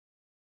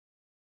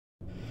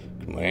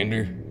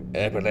Commander,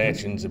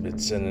 Appalachians have been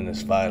sending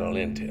us vital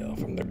intel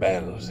from their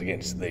battles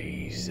against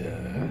these,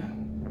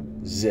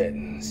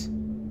 Zetans.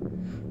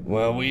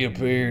 While we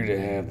appear to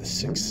have the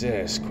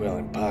success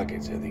quelling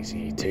pockets of these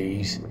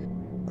ETs,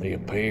 they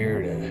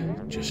appear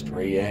to just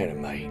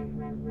reanimate.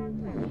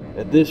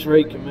 At this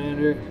rate,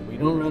 Commander, if we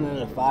don't run out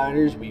of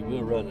fighters, we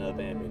will run out of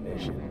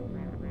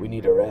ammunition. We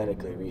need to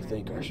radically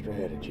rethink our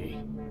strategy.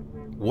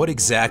 What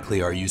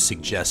exactly are you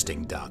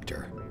suggesting,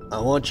 Doctor? I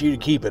want you to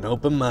keep an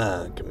open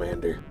mind,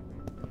 Commander.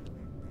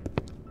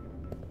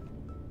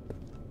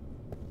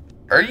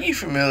 Are you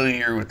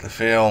familiar with the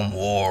film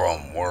War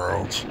on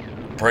Worlds?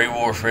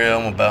 Pre-war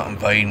film about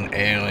invading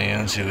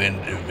aliens who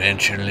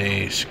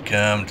eventually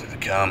succumb to the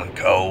common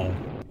cold?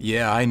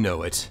 Yeah, I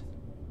know it.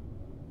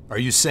 Are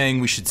you saying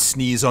we should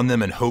sneeze on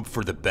them and hope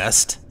for the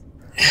best?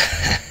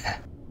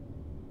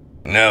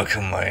 No,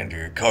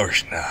 Commander, of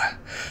course not.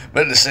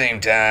 But at the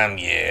same time,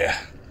 yeah.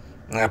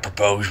 I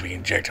propose we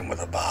inject them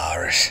with a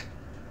virus.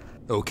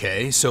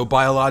 Okay, so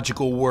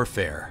biological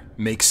warfare.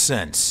 Makes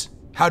sense.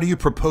 How do you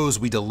propose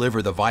we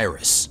deliver the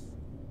virus?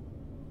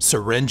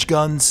 Syringe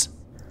guns?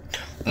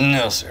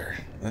 No, sir.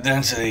 The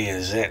density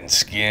of Zetan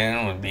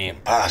skin would be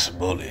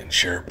impossible to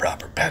ensure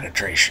proper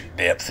penetration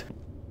depth.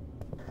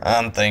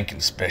 I'm thinking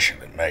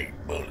specially made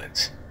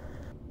bullets.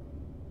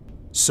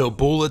 So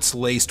bullets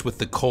laced with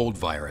the cold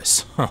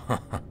virus.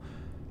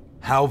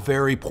 How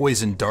very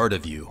poison dart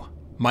of you.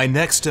 My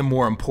next and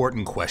more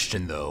important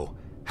question, though.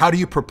 How do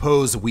you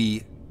propose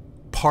we,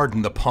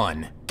 pardon the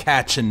pun,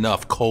 catch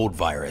enough cold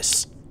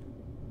virus?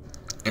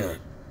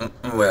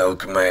 Well,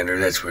 Commander,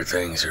 that's where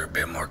things are a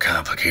bit more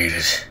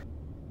complicated.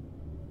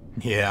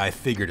 Yeah, I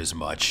figured as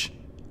much.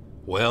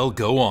 Well,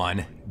 go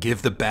on.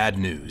 Give the bad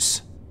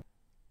news.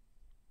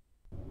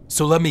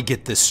 So let me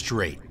get this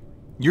straight.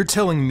 You're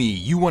telling me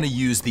you want to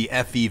use the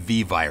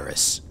F.E.V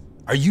virus.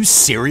 Are you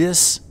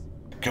serious?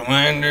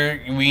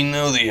 Commander, we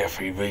know the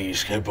F.E.V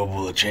is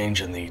capable of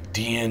changing the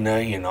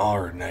DNA and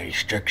RNA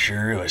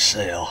structure of a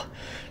cell.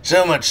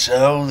 So much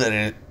so that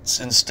its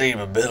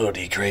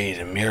instability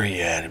created a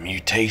myriad of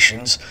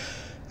mutations,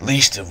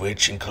 least of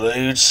which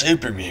includes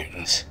super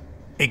mutants.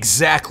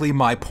 Exactly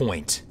my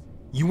point.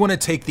 You want to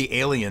take the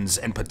aliens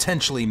and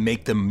potentially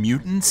make them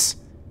mutants?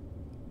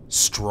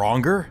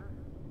 Stronger?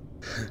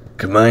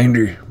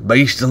 Commander,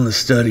 based on the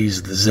studies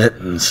of the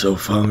Zetans so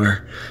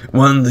far,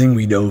 one thing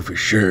we know for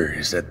sure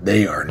is that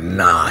they are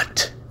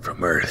not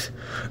from Earth,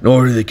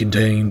 nor do they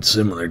contain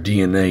similar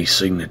DNA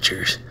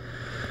signatures.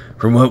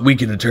 From what we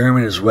can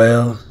determine as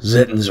well,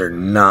 Zetans are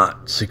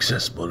not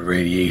susceptible to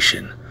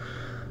radiation,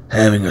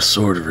 having a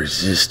sort of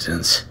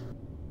resistance.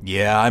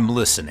 Yeah, I'm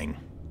listening.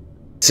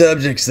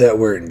 Subjects that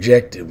were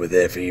injected with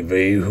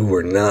F.E.V who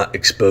were not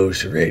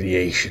exposed to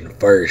radiation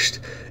first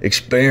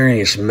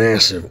experienced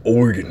massive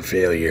organ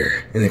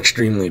failure and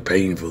extremely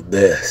painful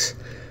deaths.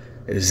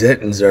 If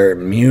Zetans are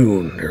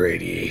immune to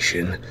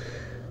radiation,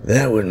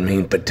 that would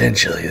mean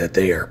potentially that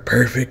they are a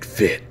perfect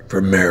fit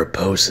for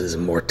Mariposa's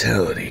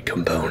mortality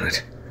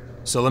component.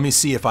 So let me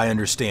see if I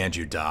understand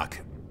you, Doc.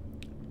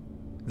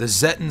 The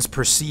Zetans'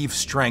 perceived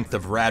strength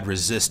of rad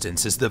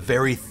resistance is the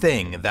very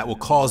thing that will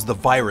cause the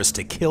virus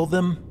to kill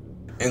them?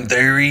 In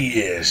theory,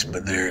 yes,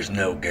 but there is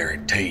no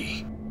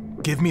guarantee.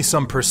 Give me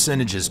some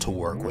percentages to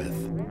work with.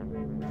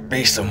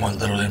 Based on what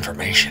little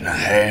information I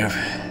have,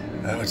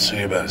 I would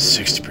say about a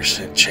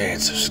 60%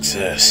 chance of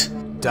success.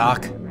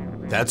 Doc,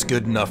 that's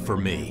good enough for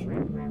me.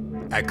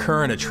 At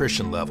current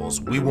attrition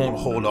levels, we won't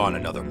hold on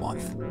another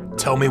month.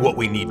 Tell me what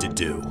we need to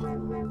do.